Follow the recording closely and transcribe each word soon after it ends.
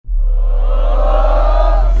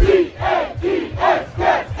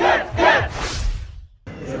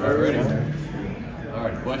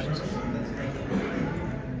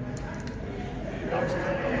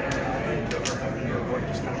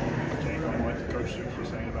Stoops was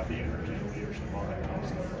saying about the energy and leadership, all that kind of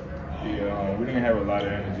stuff. Yeah, we didn't have a lot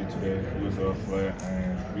of energy today. It was flat,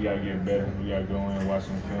 and we got to get better. We got to go in and watch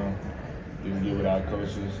some film, just get with our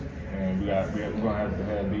coaches, and we're going to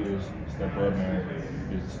have leaders step up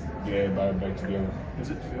and just get everybody back together. Does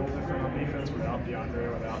it feel different on defense without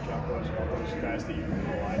DeAndre, without Jocko, all those guys that you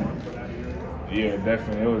relied on for that year? Yeah,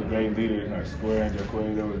 definitely. It was great leaders, like Square and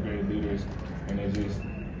Jaquay, they were great leaders, and it just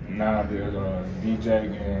now there's DJ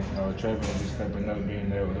and Trevor just stepping up, being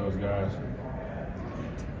there with those guys.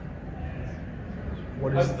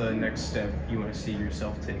 What is the next step you want to see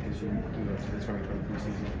yourself take as you go to the 2023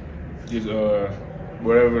 season? Just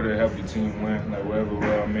whatever to help the team win, like whatever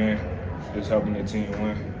role I'm in, just helping the team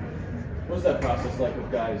win. What's that process like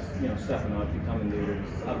with guys, stepping up, becoming leaders?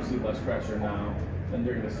 Obviously less pressure now than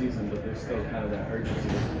during the season, but there's still kind of that urgency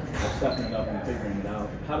of stepping up and figuring it out.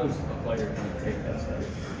 How does a player kind of take that step?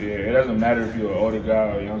 Yeah, it doesn't matter if you're an older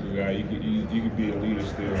guy or a younger guy. You could be a leader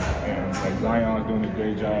still. And like Zion's doing a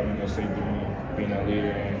great job in the safety room, being a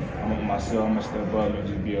leader. And I'm gonna step up and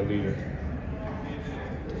just be a leader.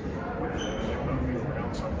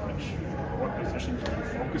 Around so much, what positions are you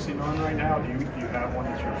focusing on right now? Do you have one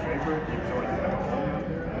that's your favorite? Do you feel like you have a home out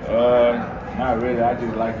there? Not really. I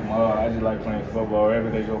just like them all. I just like playing football. Wherever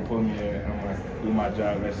they go put me in, I'm gonna do my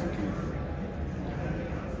job, execute.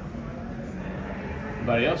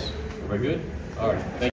 Anybody else? Everybody good? All right. Thank you.